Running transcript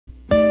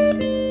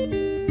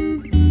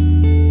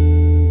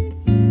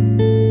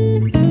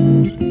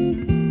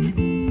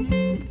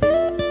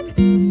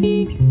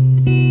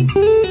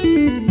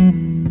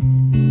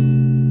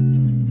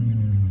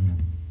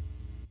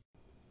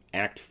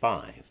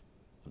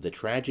The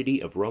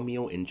Tragedy of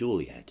Romeo and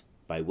Juliet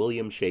by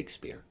William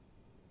Shakespeare.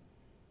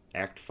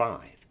 Act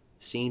 5,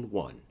 Scene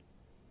 1.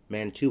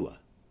 Mantua,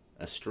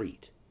 a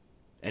street.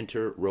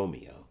 Enter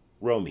Romeo.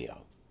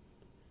 Romeo.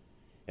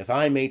 If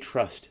I may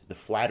trust the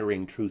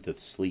flattering truth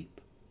of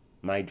sleep,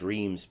 my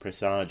dreams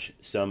presage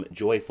some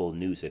joyful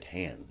news at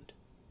hand.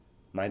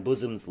 My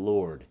bosom's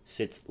lord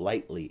sits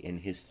lightly in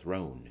his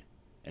throne,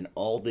 and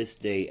all this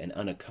day an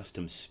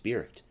unaccustomed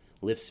spirit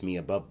lifts me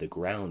above the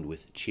ground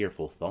with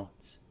cheerful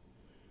thoughts.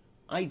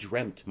 I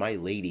dreamt my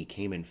lady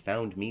came and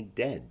found me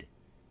dead,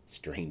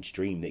 strange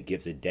dream that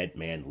gives a dead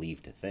man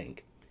leave to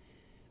think,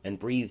 and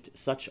breathed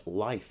such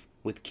life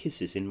with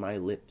kisses in my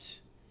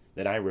lips,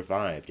 that I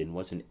revived and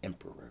was an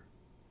emperor.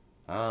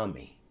 Ah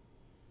me,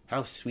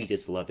 how sweet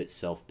is love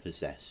itself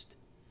possessed,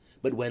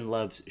 but when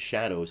love's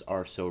shadows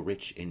are so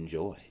rich in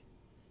joy.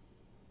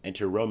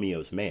 Enter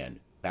Romeo's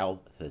man,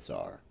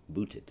 Balthazar,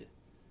 booted.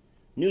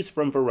 News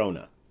from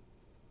Verona.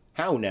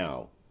 How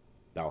now,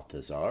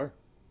 Balthazar?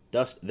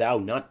 Dost thou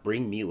not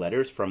bring me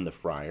letters from the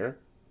friar?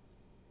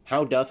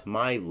 How doth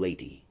my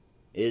lady?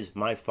 Is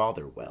my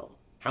father well?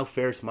 How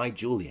fares my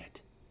Juliet?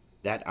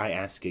 That I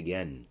ask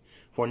again,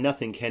 for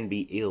nothing can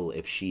be ill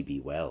if she be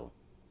well.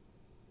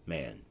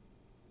 Man.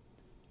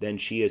 Then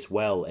she is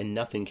well, and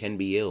nothing can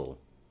be ill.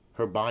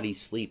 Her body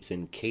sleeps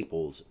in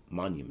Capel's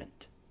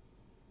monument,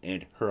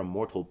 and her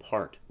immortal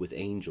part with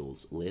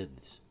angels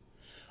lives.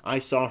 I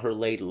saw her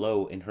laid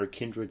low in her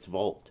kindred's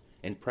vault,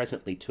 and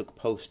presently took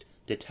post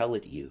to tell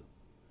it you.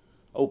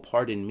 O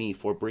pardon me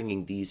for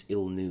bringing these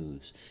ill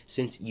news,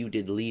 since you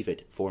did leave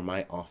it for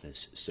my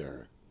office,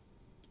 sir.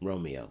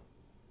 Romeo.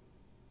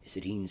 Is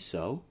it e'en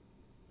so?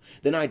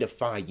 Then I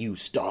defy you,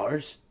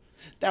 stars.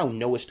 Thou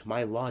knowest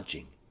my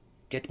lodging.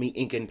 Get me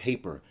ink and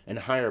paper, and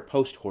hire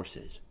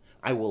post-horses.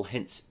 I will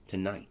hence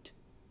to-night.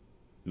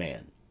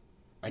 Man.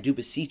 I do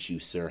beseech you,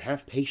 sir,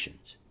 have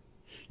patience.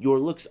 Your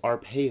looks are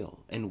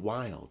pale and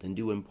wild, and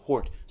do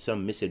import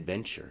some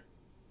misadventure.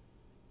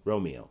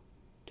 Romeo.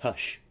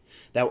 Tush,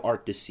 thou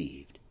art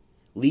deceived.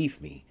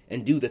 Leave me,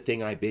 and do the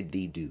thing I bid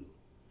thee do.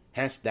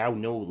 Hast thou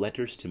no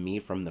letters to me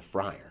from the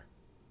friar?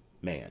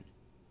 Man.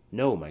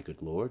 No, my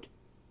good lord.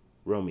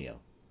 Romeo.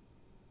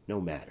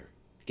 No matter.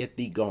 Get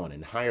thee gone,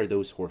 and hire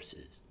those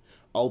horses.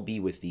 I'll be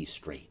with thee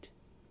straight.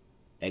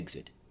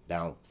 Exit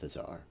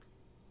Balthazar.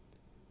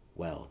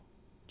 Well,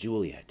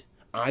 Juliet,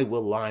 I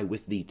will lie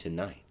with thee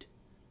to-night.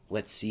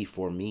 Let's see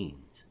for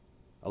means.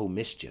 O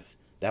mischief,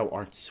 thou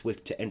art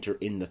swift to enter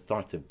in the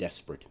thoughts of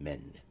desperate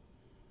men.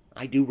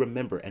 I do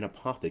remember an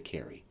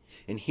apothecary,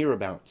 and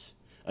hereabouts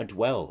a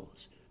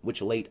dwells, which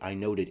late I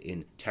noted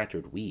in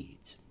tattered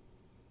weeds,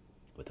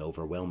 with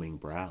overwhelming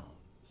brows,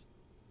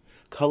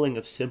 culling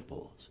of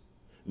simples,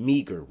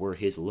 meagre were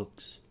his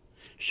looks,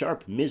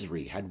 sharp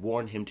misery had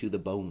worn him to the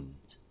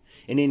bones,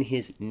 and in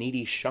his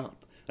needy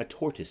shop a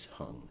tortoise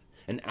hung,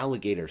 an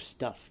alligator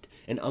stuffed,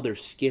 and other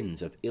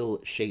skins of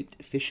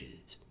ill-shaped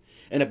fishes,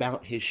 and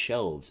about his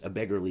shelves a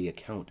beggarly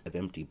account of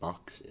empty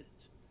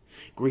boxes,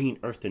 green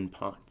earthen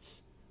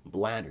pots,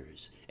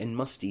 bladders, and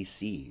musty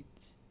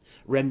seeds,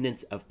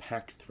 remnants of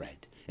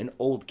pack-thread, and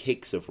old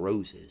cakes of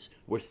roses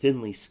were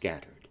thinly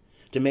scattered,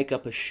 to make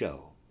up a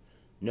show.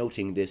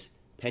 Noting this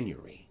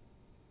penury,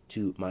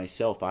 to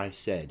myself I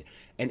said,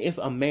 and if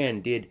a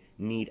man did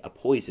need a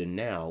poison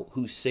now,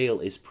 whose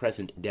sale is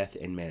present death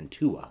in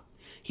Mantua,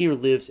 here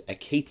lives a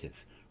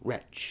caitiff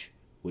wretch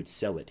would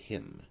sell it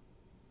him.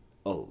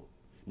 Oh,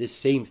 this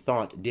same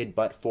thought did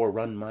but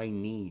forerun my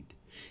need,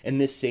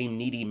 and this same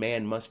needy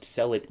man must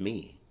sell it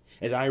me.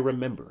 As I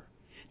remember,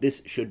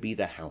 this should be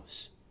the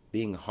house,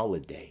 being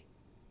holiday.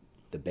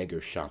 The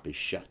beggar's shop is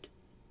shut.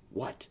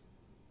 What?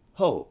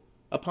 Ho,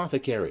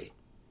 apothecary!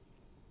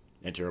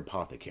 Enter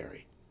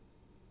apothecary.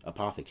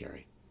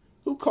 Apothecary.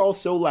 Who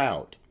calls so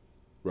loud?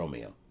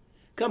 Romeo.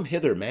 Come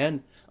hither,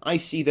 man. I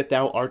see that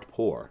thou art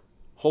poor.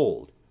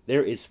 Hold,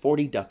 there is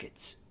 40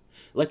 ducats.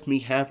 Let me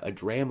have a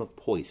dram of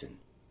poison,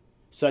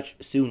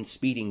 such soon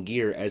speeding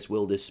gear as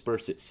will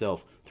disperse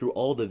itself through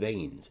all the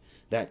veins,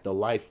 that the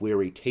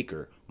life-weary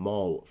taker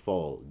maul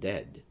fall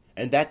dead,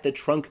 and that the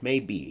trunk may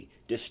be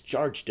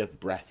discharged of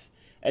breath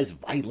as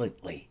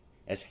violently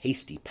as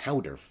hasty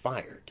powder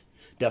fired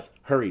doth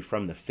hurry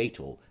from the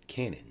fatal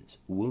cannon's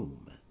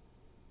womb.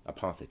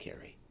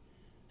 Apothecary.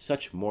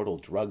 Such mortal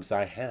drugs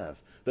I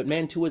have, but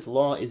Mantua's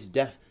law is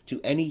death to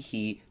any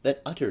he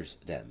that utters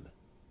them.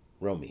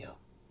 Romeo.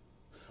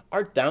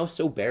 Art thou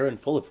so bare and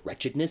full of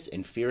wretchedness,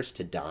 and fearest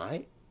to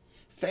die?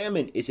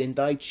 Famine is in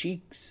thy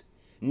cheeks,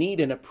 need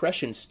and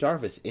oppression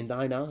starveth in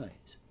thine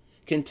eyes,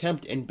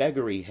 contempt and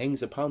beggary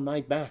hangs upon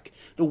thy back.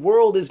 The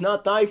world is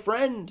not thy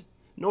friend,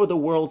 nor the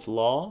world's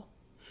law.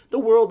 The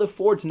world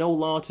affords no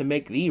law to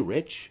make thee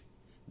rich.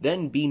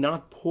 Then be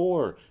not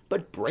poor,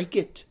 but break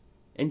it,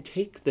 and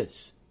take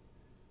this.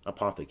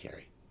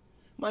 Apothecary.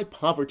 My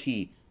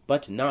poverty,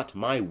 but not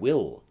my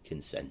will,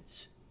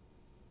 consents.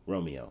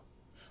 Romeo.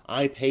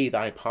 I pay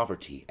thy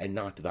poverty, and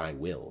not thy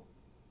will.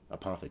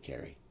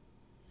 Apothecary.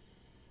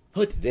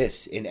 Put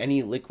this in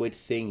any liquid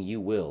thing you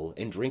will,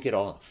 and drink it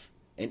off,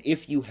 and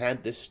if you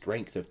had the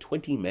strength of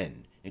 20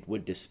 men, it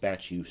would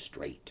dispatch you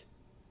straight.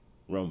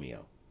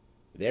 Romeo,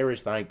 there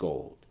is thy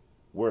gold,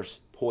 worse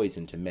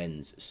poison to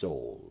men's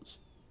souls,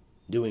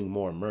 doing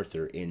more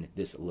murther in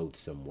this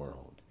loathsome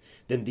world,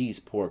 than these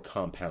poor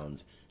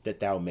compounds that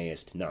thou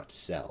mayest not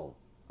sell.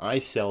 I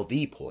sell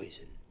thee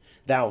poison,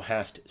 thou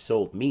hast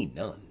sold me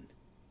none.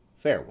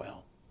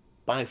 Farewell,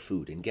 buy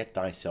food and get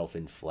thyself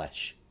in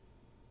flesh.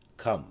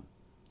 Come,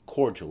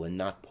 cordial and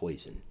not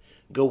poison,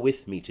 go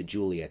with me to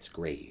Juliet's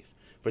grave,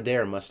 for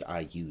there must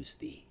I use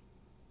thee.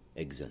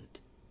 Exeunt.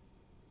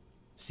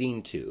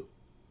 Scene 2.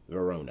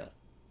 Verona.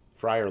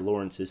 Friar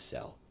Lawrence's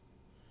cell.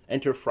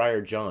 Enter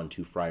Friar John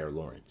to Friar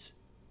Lawrence.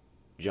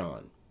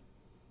 John.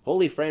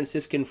 Holy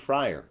Franciscan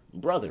friar,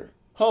 brother,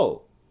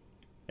 ho!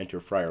 Enter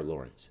Friar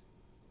Lawrence.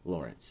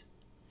 Lawrence.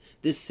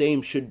 This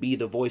same should be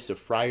the voice of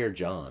Friar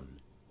John.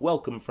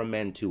 Welcome from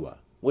Mantua.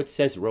 What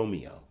says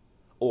Romeo?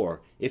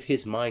 Or, if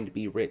his mind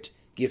be writ,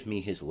 give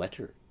me his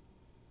letter.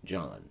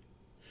 John.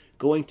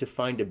 Going to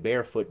find a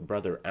barefoot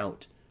brother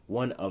out,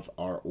 one of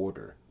our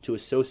order, to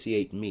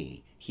associate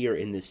me, here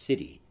in this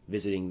city,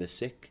 visiting the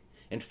sick,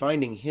 and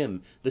finding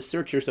him, the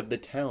searchers of the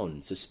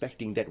town,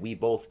 suspecting that we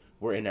both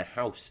were in a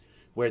house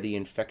where the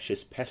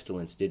infectious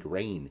pestilence did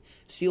reign,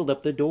 sealed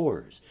up the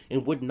doors,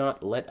 and would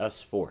not let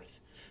us forth,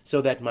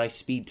 so that my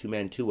speed to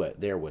Mantua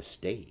there was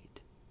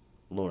stayed.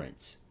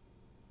 Lawrence.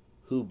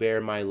 Who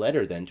bare my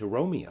letter then to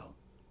Romeo?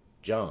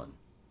 John.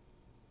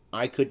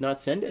 I could not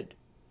send it.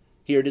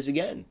 Here it is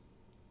again,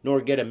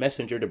 nor get a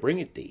messenger to bring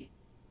it thee.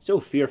 So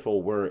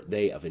fearful were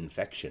they of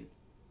infection.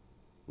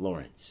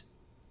 Lawrence.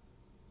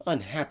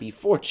 Unhappy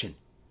fortune!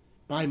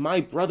 By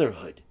my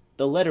brotherhood,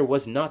 the letter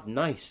was not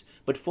nice,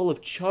 but full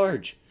of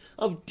charge,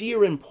 of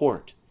dear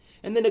import,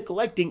 and the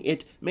neglecting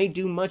it may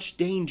do much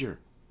danger.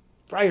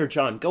 Friar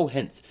John, go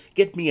hence,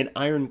 get me an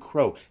iron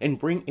crow, and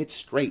bring it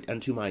straight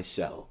unto my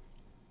cell.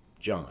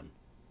 John.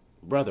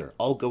 Brother,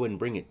 I'll go and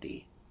bring it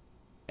thee.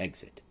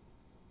 Exit.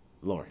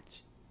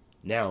 Lawrence.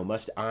 Now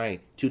must I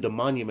to the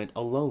monument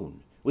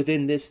alone.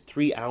 Within this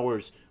 3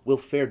 hours will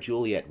fair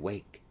Juliet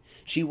wake.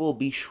 She will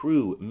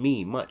beshrew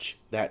me much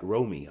that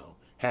Romeo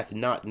hath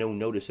not no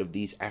notice of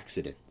these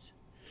accidents.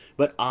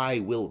 But I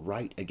will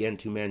write again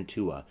to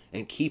Mantua,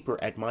 and keep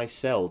her at my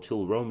cell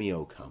till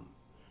Romeo come.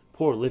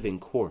 Poor living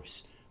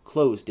corse,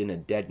 closed in a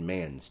dead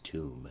man's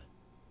tomb.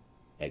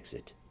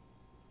 Exit.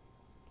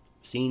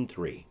 Scene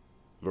 3.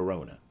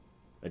 Verona.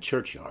 A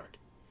churchyard.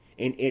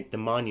 In it the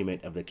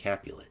monument of the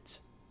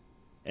Capulets.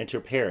 Enter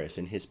Paris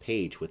and his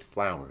page with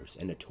flowers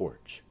and a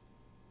torch.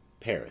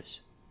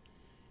 Paris.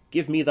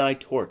 Give me thy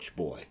torch,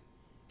 boy.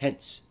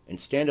 Hence, and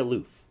stand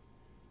aloof.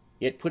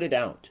 Yet put it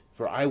out,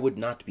 for I would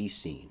not be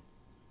seen.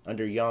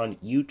 Under yon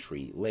yew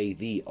tree lay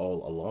thee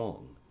all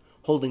along,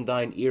 holding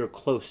thine ear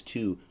close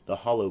to the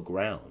hollow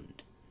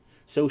ground.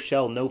 So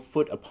shall no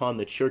foot upon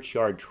the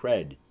churchyard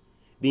tread,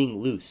 being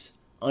loose,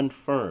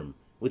 unfirm,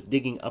 with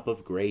digging up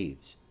of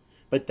graves.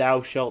 But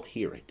thou shalt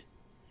hear it.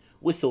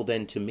 Whistle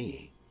then to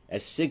me,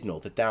 as signal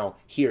that thou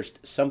hear'st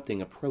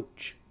something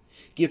approach.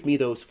 Give me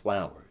those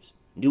flowers.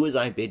 Do as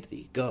I bid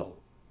thee. Go.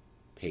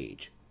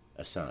 Page.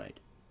 Aside.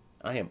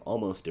 I am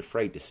almost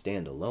afraid to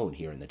stand alone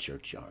here in the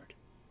churchyard.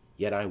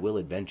 Yet I will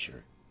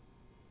adventure.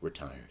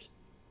 Retires.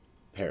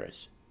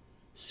 Paris.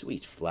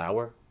 Sweet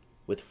flower,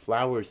 with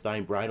flowers thy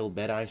bridal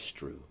bed I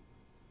strew.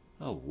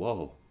 Oh,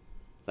 woe!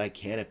 Thy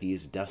canopy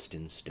is dust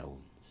and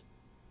stones,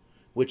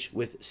 which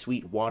with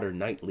sweet water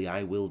nightly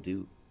I will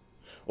do,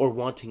 or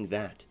wanting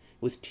that,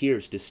 with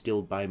tears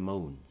distilled by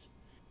moans.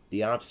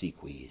 The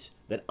obsequies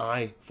that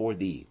I for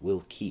thee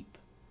will keep,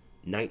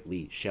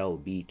 nightly shall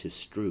be to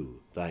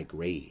strew thy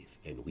grave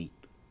and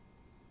weep.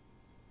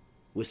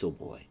 Whistle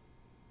boy.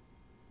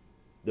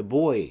 The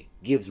boy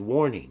gives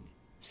warning,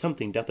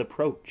 something doth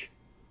approach.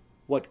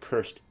 What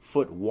cursed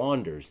foot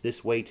wanders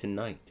this way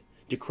tonight,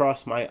 to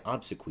cross my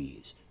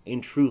obsequies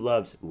in true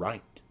love's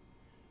right?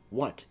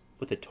 What,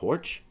 with a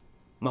torch?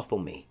 Muffle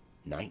me,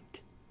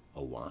 night,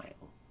 a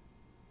while.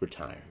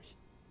 Retires.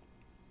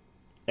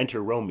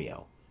 Enter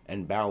Romeo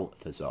and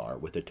Balthazar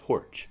with a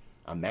torch,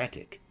 a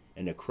mattock,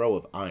 and a crow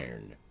of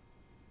iron.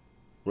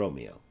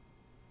 Romeo.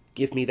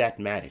 Give me that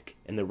mattock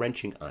and the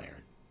wrenching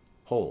iron.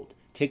 Hold,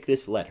 take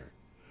this letter.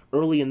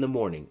 Early in the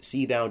morning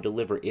see thou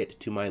deliver it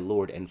to my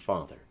lord and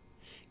father.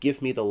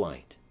 Give me the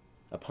light.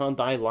 Upon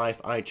thy life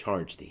I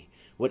charge thee,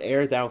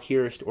 whate'er thou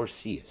hearest or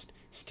seest,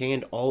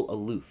 stand all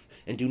aloof,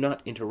 and do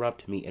not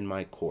interrupt me in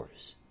my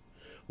course.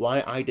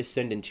 Why I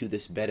descend into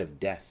this bed of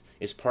death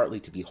is partly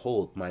to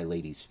behold my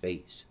lady's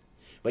face,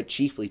 but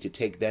chiefly to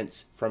take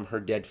thence from her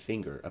dead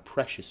finger a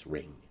precious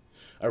ring,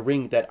 a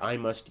ring that I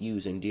must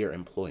use in dear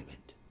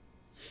employment.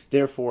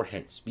 Therefore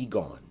hence, be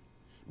gone.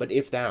 But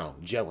if thou,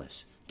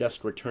 jealous,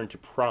 dost return to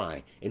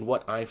pry in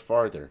what I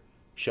farther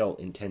shall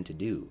intend to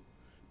do,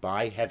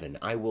 by heaven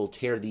I will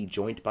tear thee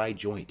joint by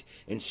joint,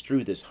 and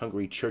strew this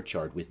hungry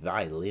churchyard with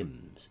thy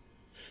limbs.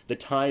 The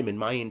time and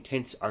my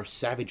intents are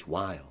savage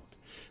wild,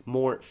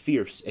 more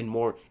fierce and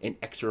more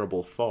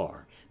inexorable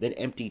far than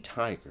empty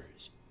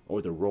tigers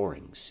or the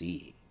roaring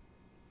sea.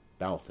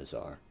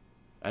 Balthazar.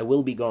 I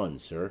will be gone,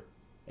 sir,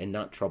 and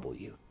not trouble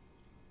you.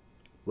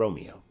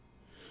 Romeo.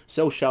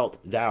 So shalt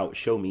thou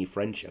show me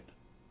friendship.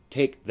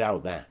 Take thou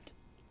that.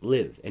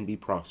 Live and be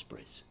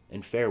prosperous,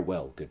 and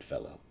farewell, good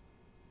fellow.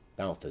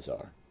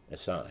 Balthazar,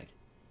 aside.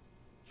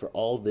 For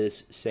all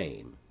this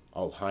same,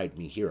 I'll hide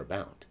me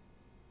hereabout.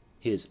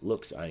 His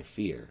looks I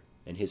fear,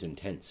 and his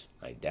intents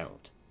I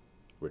doubt.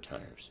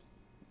 Retires.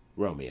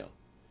 Romeo.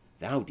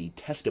 Thou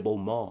detestable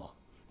maw,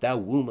 thou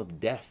womb of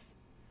death,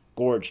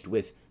 gorged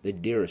with the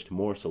dearest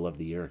morsel of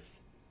the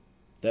earth,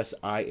 thus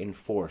I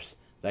enforce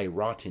thy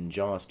rotten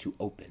jaws to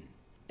open,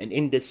 and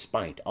in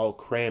despite I'll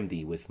cram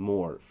thee with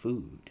more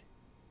food.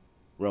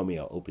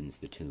 Romeo opens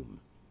the tomb.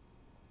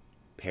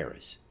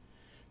 Paris.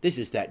 This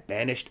is that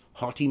banished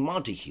haughty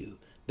Montague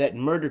that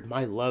murdered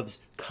my love's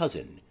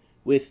cousin,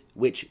 with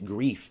which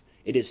grief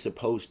it is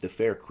supposed the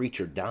fair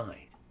creature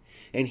died,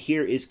 and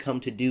here is come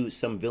to do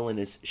some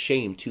villainous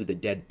shame to the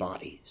dead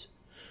bodies.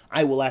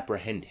 I will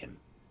apprehend him.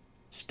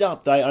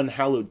 Stop thy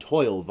unhallowed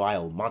toil,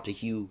 vile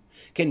Montague.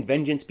 Can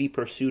vengeance be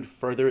pursued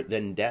further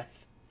than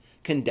death?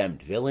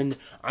 Condemned villain,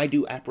 I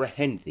do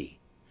apprehend thee.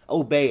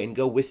 Obey and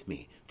go with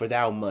me, for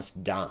thou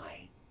must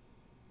die.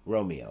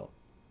 Romeo.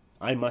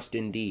 I must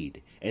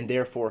indeed, and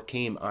therefore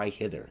came I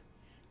hither.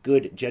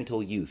 Good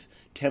gentle youth,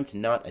 tempt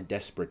not a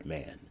desperate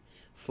man.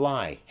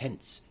 Fly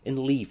hence, and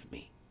leave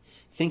me.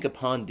 Think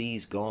upon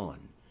these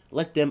gone.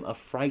 Let them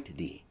affright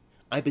thee.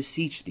 I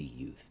beseech thee,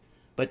 youth,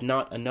 but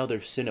not another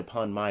sin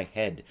upon my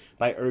head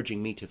by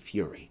urging me to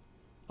fury.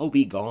 Oh,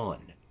 be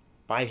gone.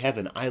 By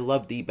heaven, I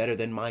love thee better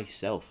than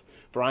myself,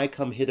 for I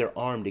come hither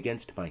armed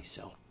against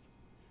myself.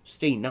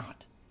 Stay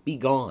not, be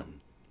gone,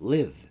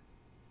 live,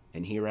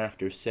 and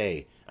hereafter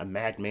say, a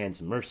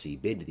madman's mercy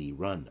bid thee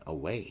run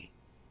away.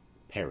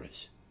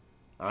 Paris.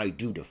 I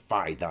do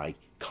defy thy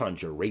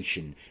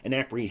conjuration, and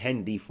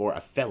apprehend thee for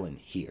a felon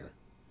here.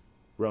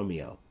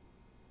 Romeo.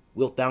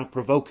 Wilt thou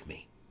provoke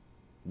me?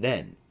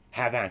 Then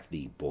have at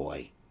thee,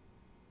 boy.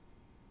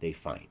 They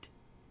fight.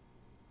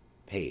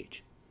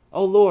 Page.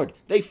 O Lord,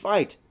 they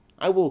fight!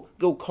 I will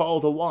go call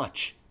the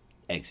watch.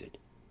 Exit.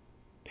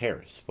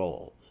 Paris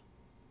falls.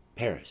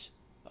 Paris.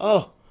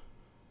 Oh,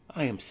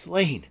 I am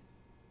slain.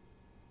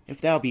 If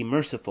thou be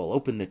merciful,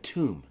 open the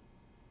tomb.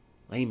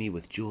 Lay me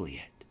with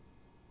Juliet.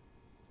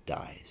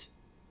 Dies.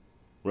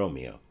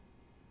 Romeo.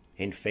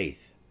 In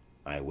faith,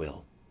 I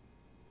will.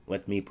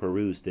 Let me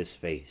peruse this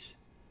face,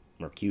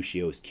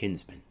 Mercutio's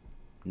kinsman,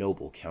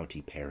 noble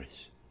county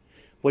Paris.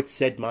 What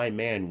said my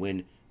man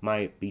when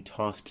my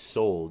betossed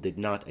soul did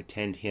not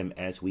attend him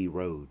as we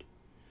rode?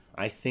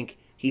 I think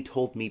he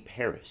told me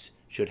Paris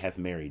should have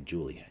married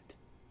Juliet.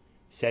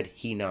 Said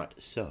he not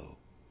so?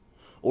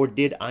 Or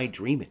did I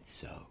dream it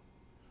so?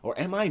 Or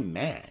am I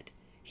mad,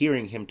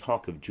 hearing him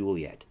talk of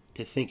Juliet,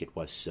 to think it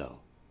was so?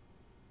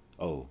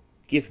 Oh,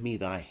 give me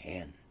thy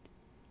hand,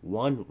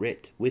 one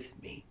writ with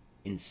me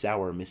in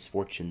sour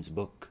misfortune's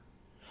book.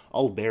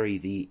 I'll bury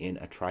thee in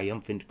a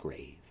triumphant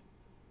grave.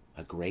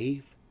 A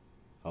grave?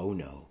 Oh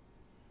no,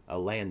 a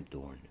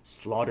lanthorn,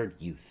 slaughtered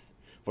youth,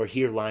 for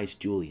here lies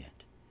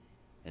Juliet,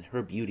 and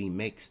her beauty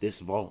makes this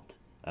vault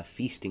a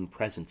feasting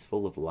presence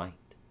full of light.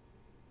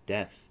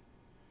 Death,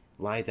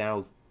 lie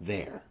thou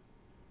there,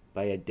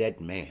 by a dead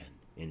man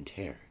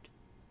interred.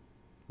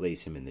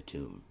 Lays him in the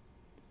tomb.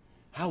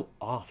 How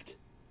oft,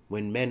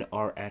 when men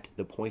are at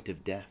the point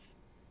of death,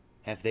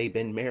 have they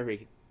been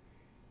married,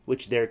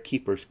 which their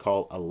keepers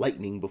call a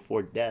lightning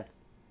before death?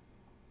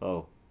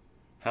 Oh,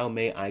 how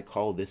may I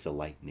call this a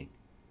lightning?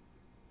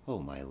 O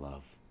my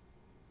love,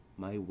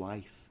 my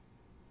wife,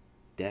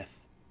 death,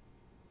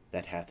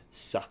 that hath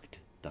sucked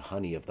the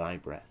honey of thy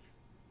breath,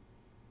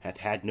 hath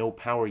had no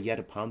power yet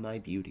upon thy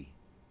beauty.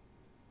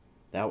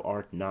 Thou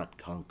art not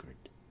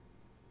conquered.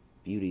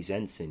 Beauty's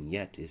ensign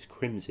yet is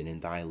crimson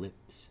in thy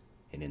lips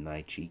and in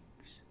thy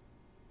cheeks,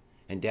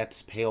 and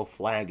death's pale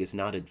flag is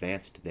not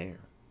advanced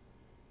there.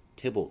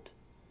 Tybalt,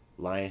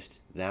 liest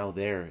thou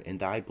there in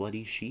thy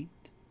bloody sheet?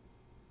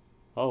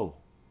 Oh,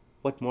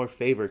 what more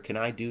favour can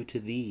I do to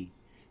thee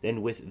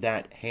than with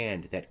that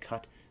hand that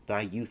cut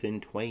thy youth in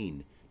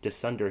twain to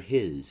sunder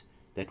his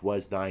that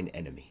was thine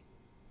enemy?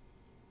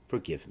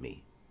 Forgive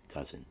me,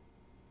 cousin.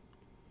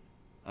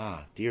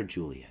 Ah, dear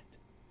Juliet,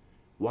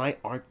 why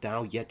art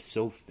thou yet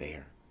so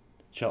fair?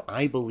 Shall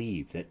I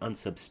believe that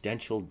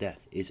unsubstantial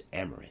death is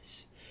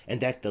amorous,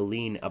 and that the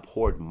lean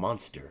abhorred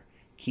monster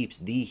keeps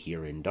thee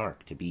here in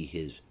dark to be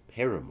his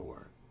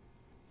paramour?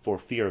 For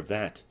fear of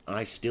that,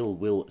 I still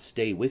will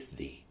stay with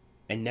thee,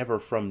 and never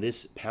from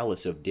this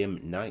palace of dim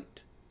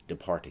night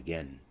depart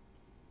again.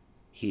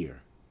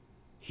 Here,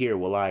 here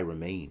will I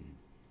remain,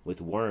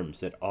 with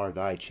worms that are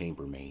thy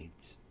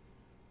chambermaids.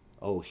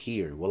 Oh,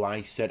 here will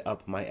I set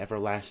up my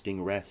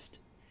everlasting rest,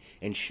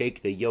 and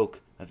shake the yoke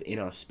of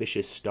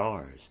inauspicious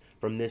stars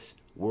from this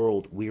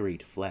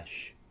world-wearied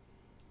flesh.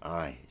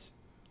 Eyes,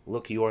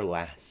 look your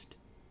last.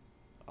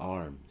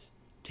 Arms,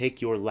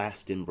 take your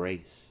last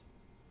embrace.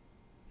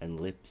 And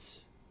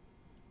lips,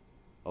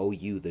 O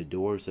you the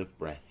doors of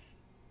breath,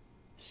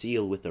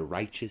 seal with a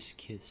righteous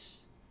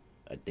kiss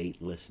a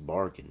dateless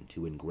bargain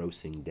to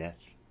engrossing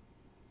death.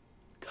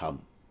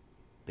 Come,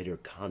 bitter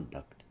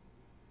conduct,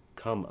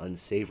 come,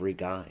 unsavory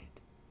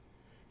guide,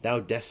 thou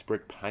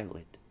desperate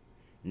pilot,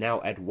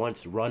 now at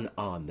once run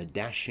on the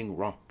dashing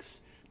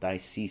rocks thy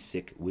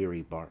seasick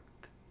weary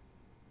bark.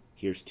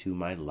 Here's to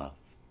my love.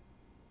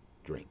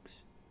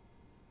 Drinks.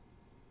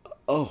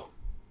 Oh,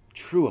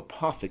 true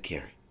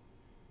apothecary,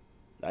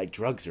 thy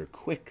drugs are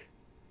quick.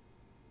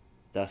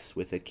 Thus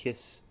with a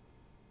kiss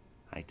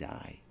I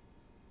die.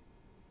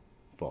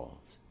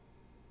 Falls.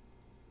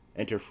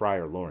 Enter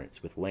Friar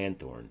Lawrence with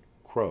lanthorn,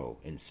 crow,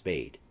 and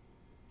spade.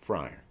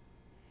 Friar.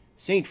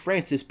 Saint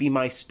Francis be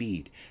my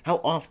speed! How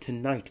oft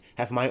to-night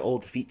have my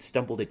old feet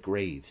stumbled at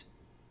graves!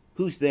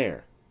 Who's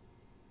there?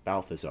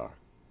 Balthazar.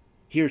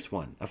 Here's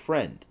one, a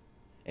friend,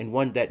 and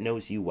one that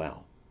knows you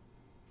well.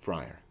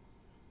 Friar.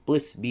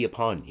 Bliss be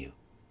upon you.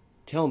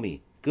 Tell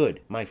me,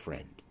 good my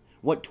friend,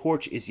 what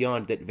torch is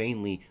yond that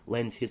vainly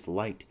lends his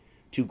light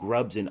to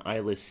grubs and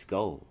eyeless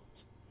skulls?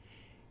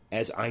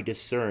 As I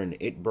discern,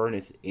 it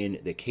burneth in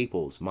the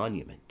Capel's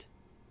monument.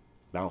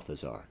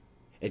 Balthazar.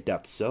 It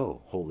doth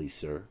so, holy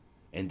sir,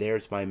 and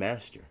there's my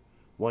master,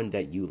 one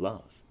that you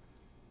love.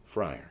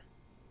 Friar.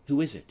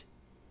 Who is it?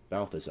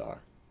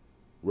 Balthazar.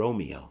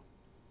 Romeo.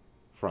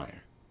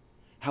 Friar.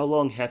 How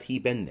long hath he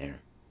been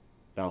there?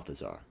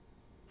 Balthazar.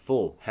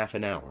 Full half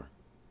an hour.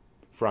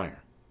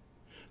 Friar.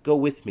 Go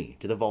with me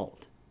to the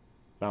vault.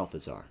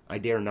 Balthazar. I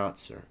dare not,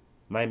 sir.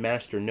 My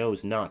master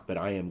knows not but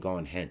I am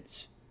gone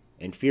hence,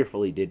 and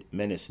fearfully did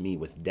menace me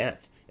with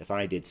death if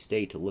I did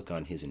stay to look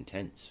on his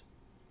intents.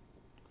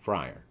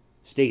 Friar.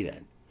 Stay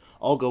then.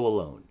 I'll go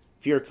alone.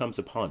 Fear comes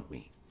upon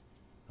me.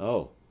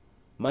 Oh,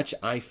 much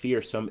I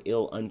fear some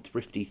ill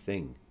unthrifty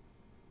thing.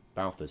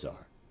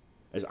 Balthazar.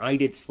 As I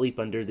did sleep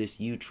under this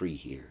yew tree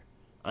here,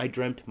 I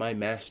dreamt my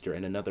master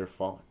and another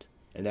fought,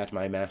 and that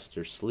my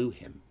master slew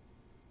him.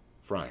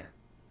 Friar.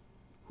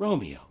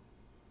 Romeo!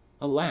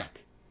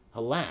 Alack,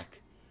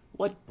 alack!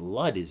 What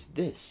blood is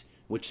this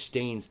which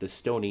stains the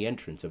stony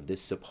entrance of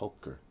this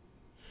sepulchre?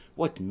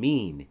 What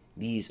mean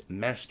these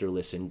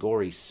masterless and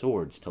gory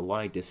swords to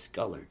lie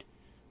discolored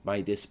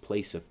by this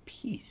place of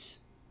peace?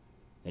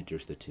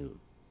 Enters the tomb.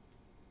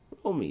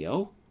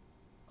 Romeo?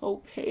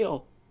 Oh,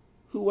 pale!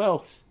 Who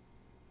else?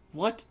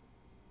 What?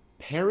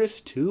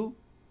 Paris too?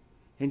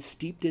 And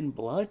steeped in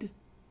blood?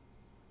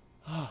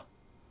 Ah,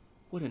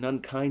 what an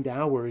unkind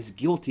hour is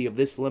guilty of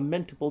this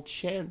lamentable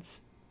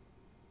chance!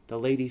 The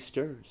lady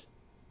stirs.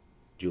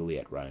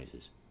 Juliet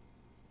rises.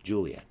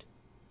 Juliet.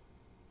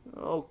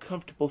 Oh,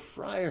 comfortable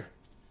friar,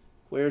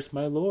 where's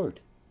my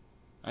lord?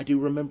 I do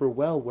remember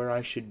well where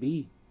I should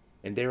be,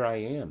 and there I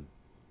am.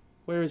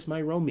 Where is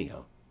my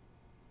Romeo?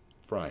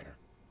 Friar.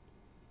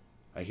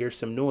 I hear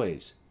some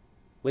noise.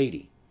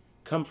 Lady,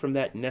 come from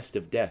that nest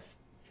of death,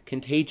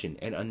 contagion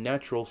and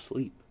unnatural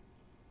sleep.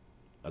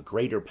 A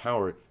greater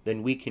power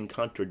than we can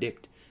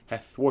contradict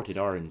hath thwarted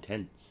our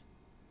intents.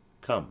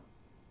 Come,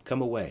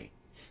 come away.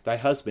 Thy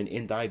husband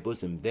in thy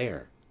bosom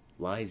there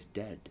lies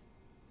dead,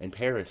 and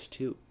Paris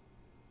too.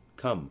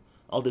 Come,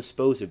 I'll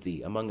dispose of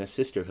thee among a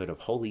sisterhood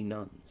of holy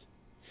nuns.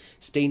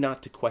 Stay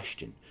not to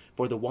question,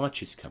 for the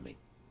watch is coming.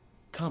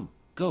 Come,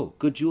 go,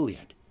 good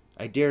Juliet,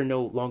 I dare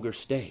no longer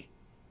stay.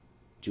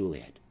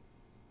 Juliet.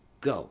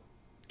 Go,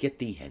 get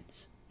thee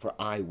hence, for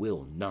I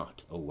will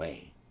not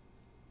away.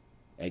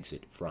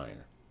 Exit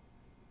Friar.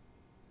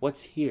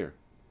 What's here?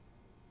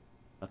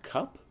 A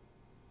cup?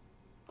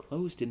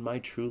 Closed in my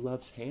true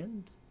love's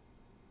hand?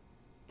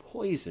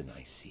 Poison,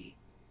 I see,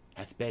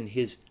 hath been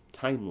his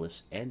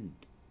timeless end.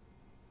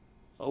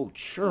 O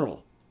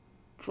churl,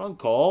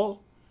 drunk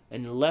all,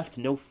 and left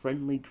no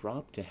friendly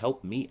drop to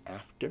help me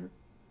after?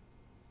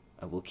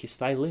 I will kiss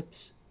thy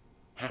lips.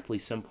 Haply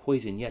some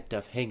poison yet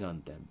doth hang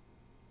on them,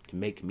 to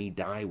make me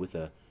die with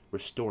a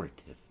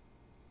restorative.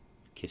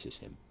 Kisses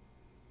him.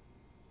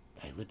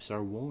 Thy lips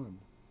are warm.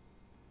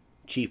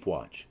 Chief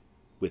watch,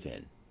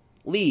 within.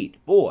 Lead,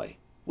 boy,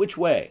 which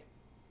way?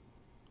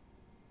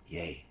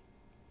 Yea.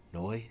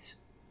 Noise?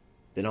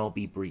 Then I'll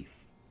be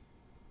brief.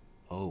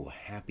 Oh,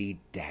 happy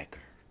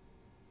dagger!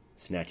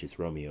 Snatches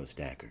Romeo's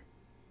dagger.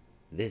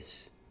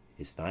 This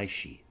is thy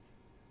sheath.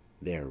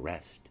 There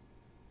rest,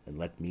 and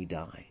let me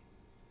die.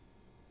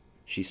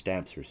 She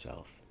stabs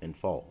herself and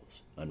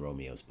falls on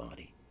Romeo's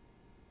body.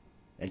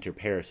 Enter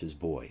Paris's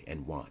boy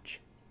and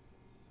watch.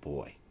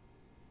 Boy.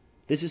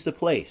 This is the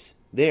place,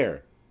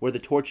 there, where the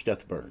torch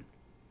doth burn.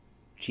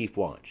 Chief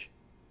watch.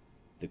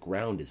 The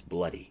ground is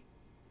bloody.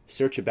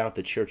 Search about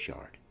the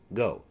churchyard.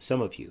 Go,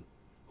 some of you.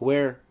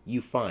 Where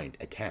you find,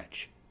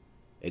 attach.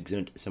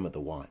 Exeunt some of the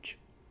watch.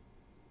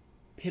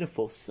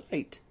 Pitiful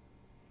sight!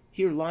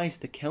 Here lies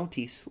the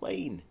county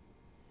slain.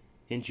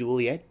 And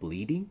Juliet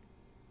bleeding,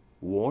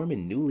 warm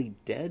and newly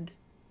dead.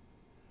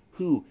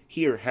 Who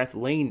here hath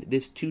lain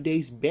this 2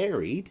 days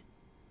buried?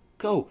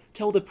 Go,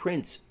 tell the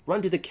prince,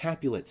 run to the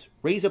Capulets,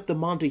 raise up the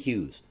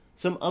Montagues,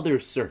 some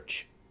others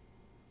search.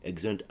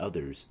 Exeunt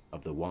others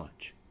of the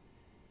watch.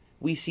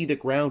 We see the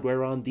ground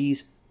whereon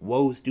these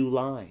woes do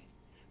lie,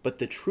 but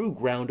the true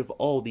ground of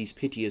all these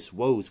piteous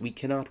woes we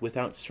cannot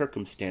without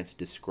circumstance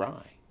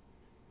descry.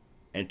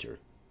 Enter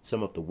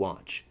some of the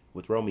watch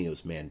with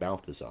Romeo's man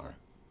Balthazar.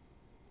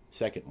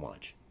 Second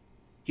watch.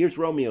 Here's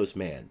Romeo's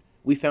man,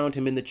 We found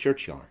him in the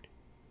churchyard.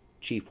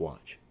 Chief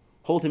Watch.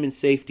 Hold him in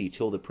safety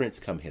till the prince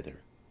come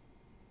hither.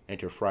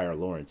 Enter Friar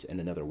Lawrence and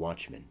another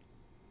watchman.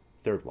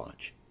 Third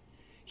Watch.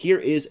 Here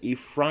is a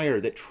friar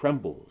that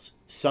trembles,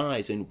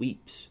 sighs, and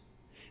weeps.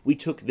 We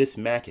took this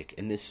mattock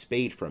and this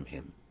spade from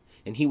him,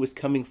 and he was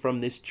coming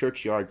from this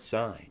churchyard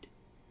side.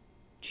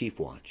 Chief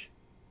Watch.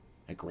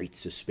 A great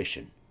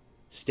suspicion.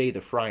 Stay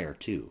the friar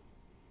too.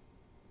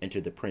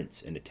 Enter the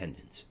prince and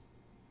attendants.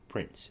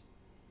 Prince.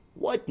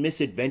 What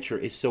misadventure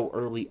is so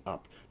early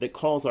up that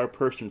calls our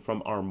person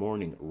from our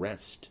morning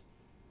rest?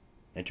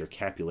 Enter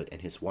Capulet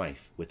and his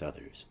wife with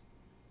others.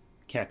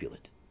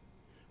 Capulet.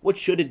 What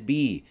should it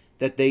be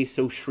that they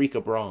so shriek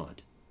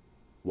abroad?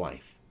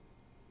 Wife.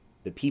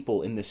 The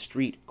people in the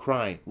street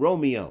cry,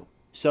 Romeo,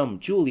 some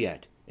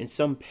Juliet, and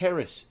some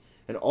Paris,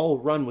 and all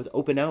run with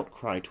open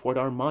outcry toward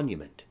our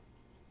monument.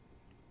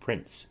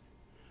 Prince.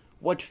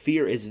 What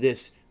fear is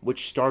this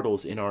which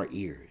startles in our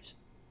ears?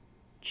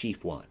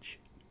 Chief Watch.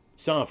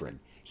 Sovereign,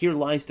 here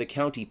lies the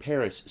county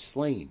Paris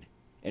slain,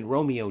 and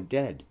Romeo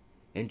dead,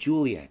 and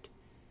Juliet,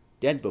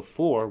 dead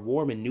before,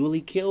 warm and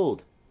newly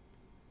killed.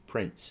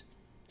 Prince.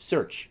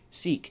 Search,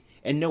 seek,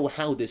 and know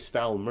how this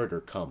foul murder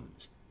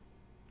comes.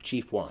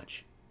 Chief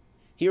Watch.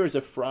 Here is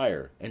a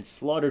friar, and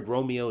slaughtered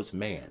Romeo's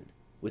man,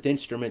 with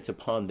instruments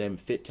upon them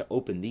fit to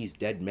open these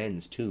dead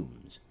men's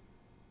tombs.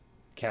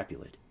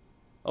 Capulet.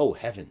 O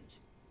heavens!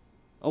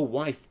 O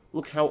wife,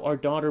 look how our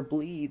daughter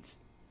bleeds!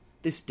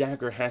 This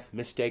dagger hath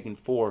mistaken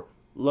for,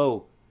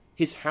 lo,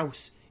 his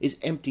house is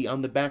empty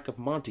on the back of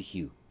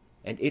Montague,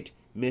 and it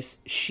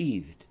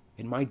missheathed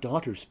in my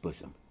daughter's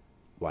bosom.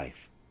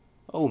 Wife.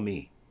 O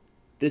me!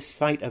 This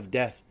sight of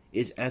death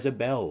is as a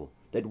bell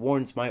that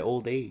warns my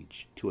old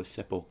age to a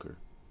sepulchre.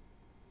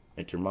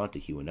 Enter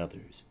Montague and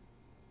others.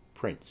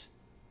 Prince.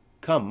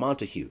 Come,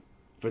 Montague,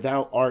 for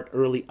thou art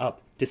early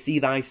up to see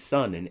thy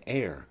son and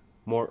heir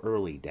more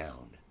early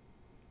down.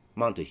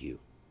 Montague.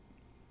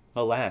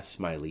 Alas,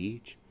 my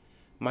liege,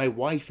 my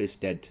wife is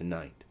dead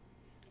tonight.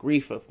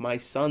 Grief of my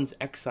son's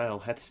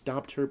exile hath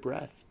stopped her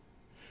breath.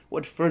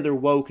 What further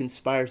woe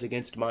conspires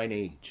against mine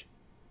age?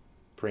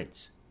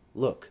 Prince.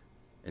 Look,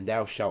 and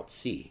thou shalt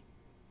see.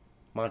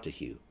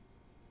 Montague.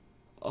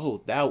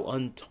 O thou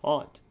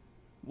untaught!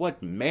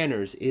 What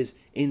manners is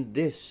in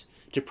this,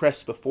 to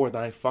press before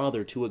thy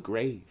father to a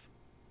grave?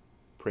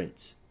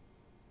 Prince.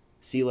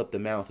 Seal up the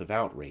mouth of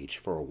outrage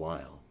for a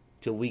while,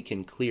 till we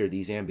can clear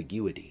these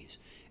ambiguities,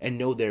 and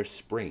know their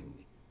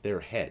spring, their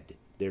head,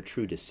 their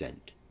true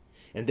descent.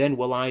 And then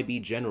will I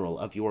be general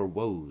of your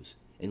woes,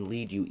 and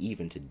lead you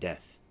even to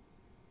death.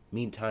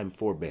 Meantime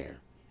forbear,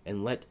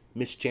 and let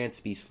mischance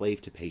be slave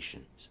to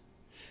patience.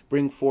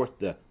 Bring forth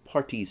the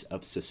parties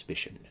of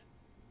suspicion.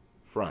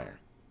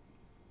 Friar.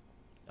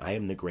 I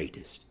am the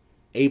greatest,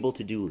 able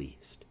to do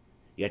least,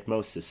 yet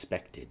most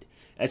suspected,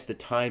 as the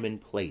time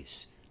and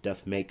place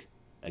doth make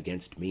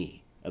against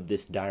me of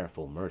this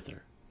direful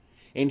murder.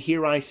 And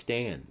here I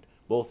stand,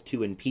 both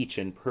to impeach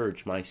and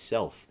purge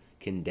myself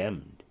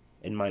condemned,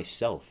 and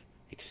myself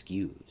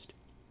excused.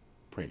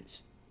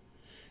 Prince.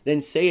 Then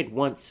say at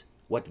once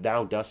what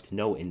thou dost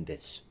know in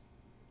this.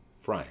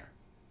 Friar.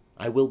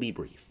 I will be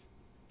brief,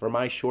 for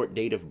my short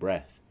date of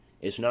breath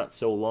is not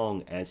so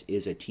long as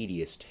is a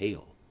tedious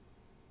tale.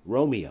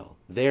 Romeo,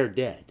 there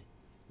dead,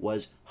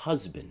 was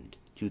husband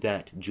to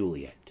that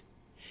Juliet,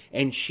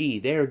 and she,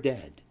 there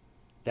dead,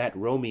 that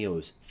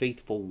Romeo's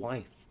faithful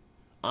wife.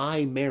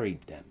 I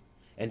married them,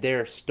 and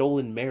their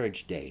stolen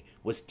marriage day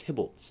was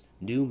Tybalt's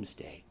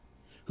doomsday,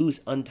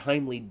 whose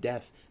untimely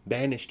death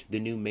banished the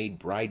new-made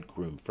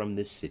bridegroom from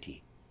this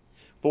city,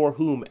 for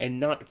whom, and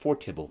not for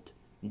Tybalt,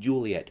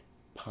 Juliet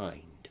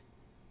pined.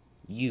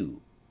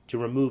 You, to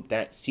remove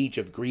that siege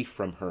of grief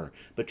from her,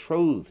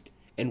 betrothed,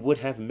 and would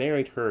have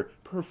married her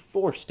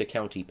perforce to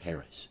county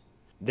Paris.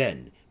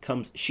 Then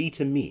comes she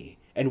to me,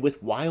 and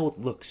with wild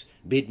looks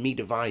bid me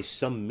devise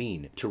some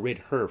mean to rid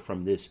her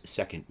from this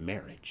second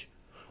marriage.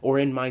 Or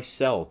in my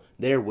cell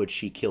there would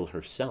she kill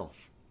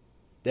herself.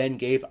 Then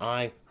gave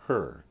I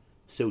her,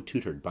 so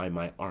tutored by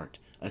my art,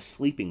 a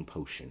sleeping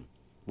potion,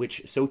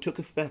 which so took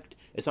effect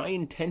as I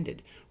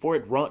intended, for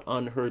it wrought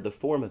on her the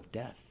form of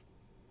death.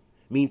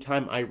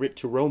 Meantime I writ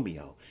to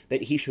Romeo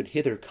that he should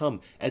hither come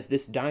as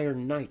this dire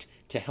night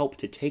to help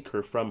to take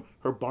her from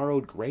her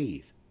borrowed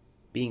grave,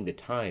 being the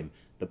time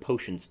the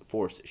potion's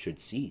force should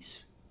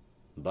cease.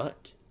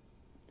 But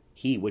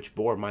he which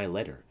bore my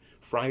letter,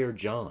 Friar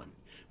John,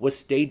 was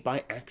stayed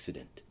by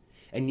accident,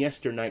 and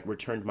yesternight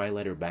returned my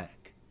letter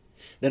back.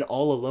 Then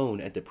all alone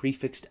at the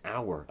prefixed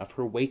hour of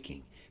her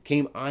waking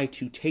came I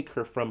to take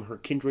her from her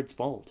kindred's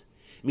vault,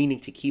 meaning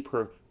to keep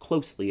her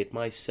closely at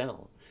my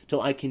cell,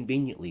 till I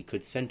conveniently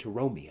could send to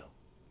Romeo.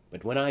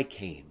 But when I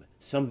came,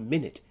 some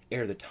minute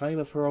ere the time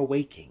of her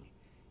awaking,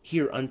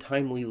 here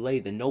untimely lay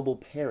the noble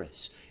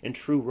Paris, and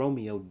true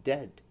Romeo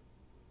dead.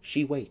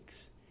 She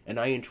wakes, and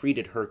I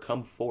entreated her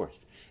come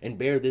forth, and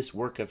bear this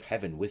work of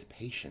heaven with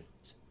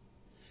patience.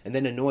 And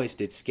then a noise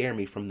did scare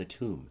me from the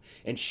tomb,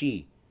 and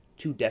she,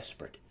 too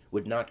desperate,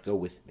 would not go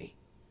with me,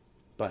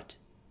 but,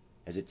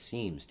 as it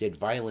seems, did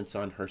violence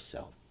on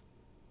herself.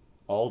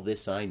 All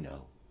this I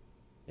know,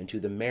 and to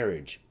the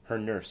marriage her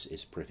nurse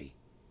is privy.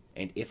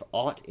 And if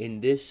aught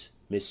in this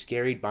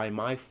miscarried by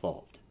my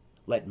fault,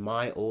 let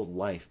my old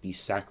life be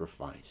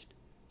sacrificed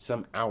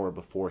some hour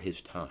before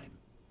his time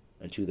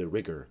unto the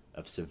rigor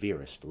of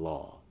severest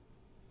law.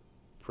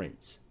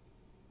 Prince.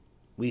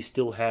 We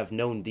still have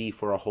known thee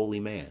for a holy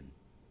man.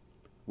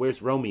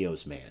 Where's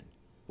Romeo's man?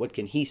 What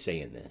can he say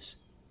in this?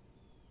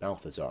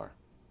 Balthazar.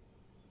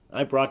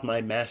 I brought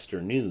my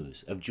master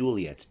news of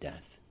Juliet's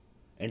death,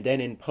 and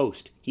then in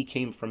post he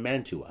came from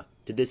Mantua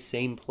to this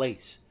same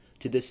place,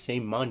 to this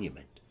same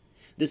monument.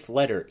 This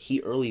letter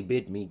he early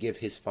bid me give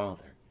his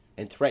father,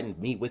 and threatened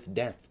me with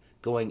death,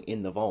 going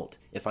in the vault,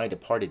 if I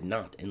departed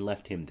not and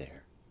left him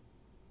there.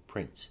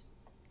 Prince.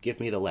 Give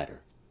me the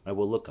letter. I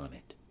will look on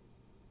it.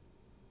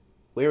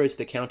 Where is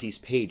the county's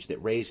page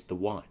that raised the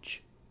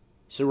watch?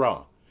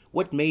 Sirrah,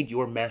 what made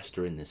your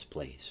master in this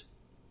place?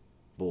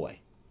 Boy.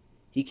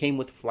 He came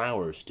with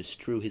flowers to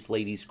strew his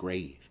lady's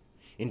grave,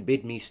 and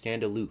bid me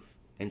stand aloof,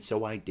 and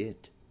so I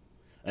did.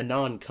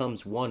 Anon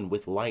comes one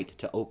with light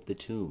to ope the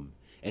tomb,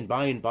 and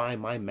by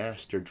my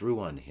master drew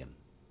on him.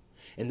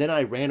 And then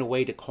I ran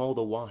away to call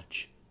the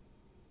watch.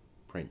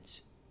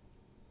 Prince.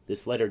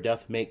 This letter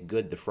doth make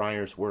good the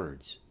friar's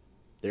words,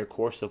 their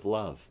course of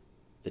love,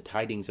 the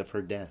tidings of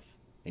her death.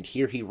 And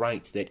here he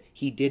writes that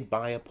he did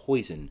buy a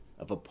poison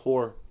of a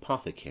poor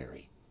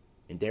apothecary,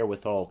 and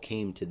therewithal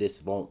came to this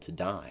vault to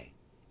die,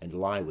 and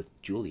lie with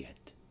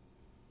Juliet.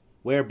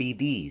 Where be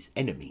these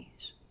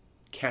enemies?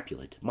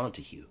 Capulet,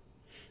 Montague,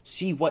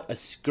 see what a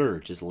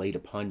scourge is laid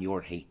upon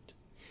your hate,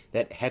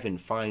 that heaven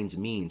finds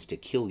means to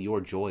kill your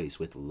joys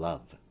with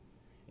love.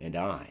 And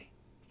I,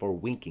 for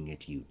winking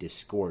at you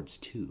discords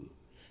too,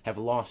 have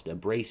lost a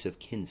brace of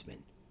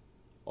kinsmen.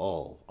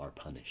 All are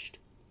punished.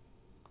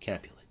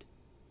 Capulet.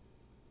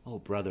 O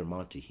brother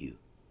Montague,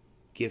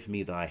 give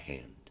me thy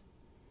hand.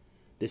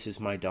 This is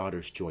my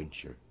daughter's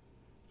jointure,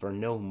 for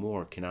no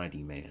more can I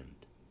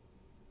demand.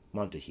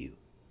 Montague.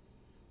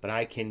 But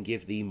I can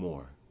give thee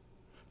more,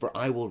 for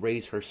I will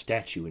raise her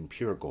statue in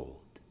pure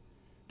gold,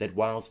 that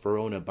whiles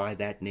Verona by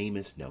that name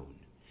is known,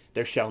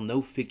 there shall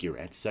no figure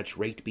at such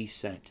rate be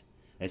set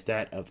as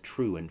that of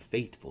true and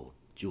faithful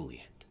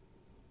Juliet.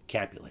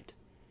 Capulet.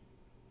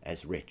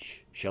 As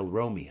rich shall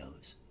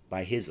Romeo's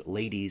by his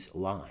ladies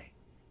lie,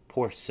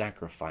 poor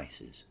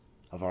sacrifices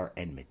of our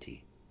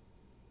enmity.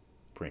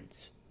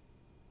 Prince.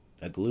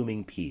 A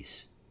glooming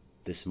peace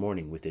this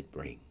morning with it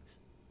brings.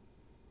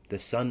 The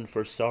sun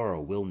for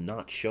sorrow will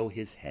not show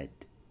his head.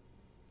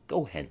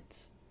 Go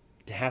hence,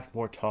 to have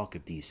more talk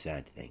of these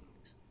sad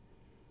things.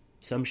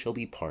 Some shall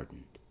be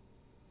pardoned,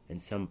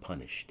 and some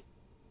punished.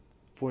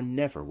 For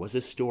never was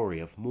a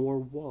story of more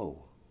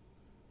woe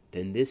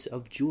than this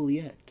of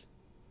Juliet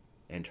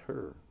and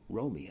her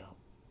Romeo.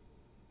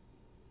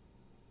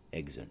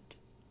 Exeunt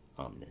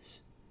omnes.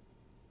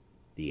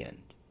 The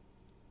end.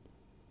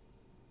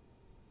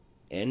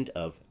 End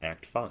of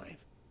Act 5,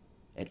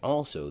 and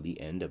also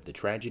the end of the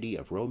tragedy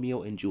of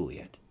Romeo and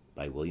Juliet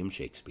by William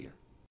Shakespeare.